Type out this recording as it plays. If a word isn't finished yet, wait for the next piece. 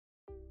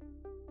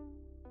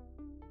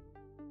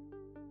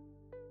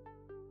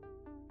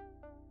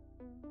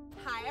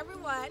Hi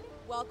everyone,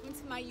 welcome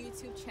to my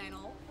YouTube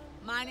channel.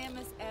 My name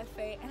is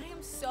Efe and I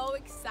am so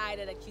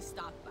excited that you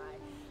stopped by.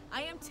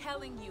 I am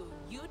telling you,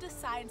 you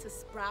deciding to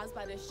browse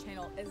by this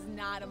channel is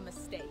not a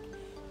mistake.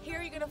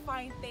 Here you're gonna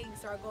find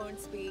things that are going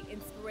to be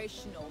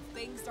inspirational,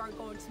 things that are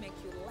going to make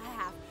you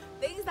laugh,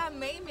 things that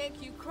may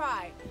make you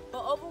cry,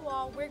 but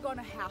overall we're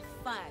gonna have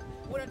fun.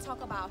 We're gonna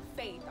talk about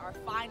faith, our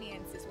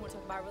finances, we're gonna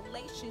talk about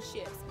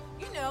relationships,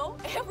 you know,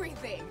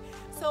 everything.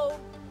 So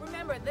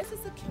remember, this is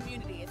a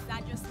community. It's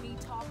not just me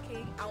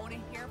talking. I want to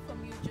hear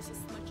from you just as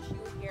much as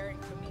you're hearing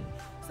from me.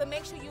 So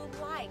make sure you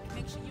like,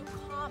 make sure you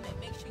comment,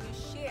 make sure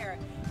you share,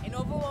 and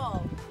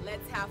overall,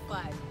 let's have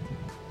fun.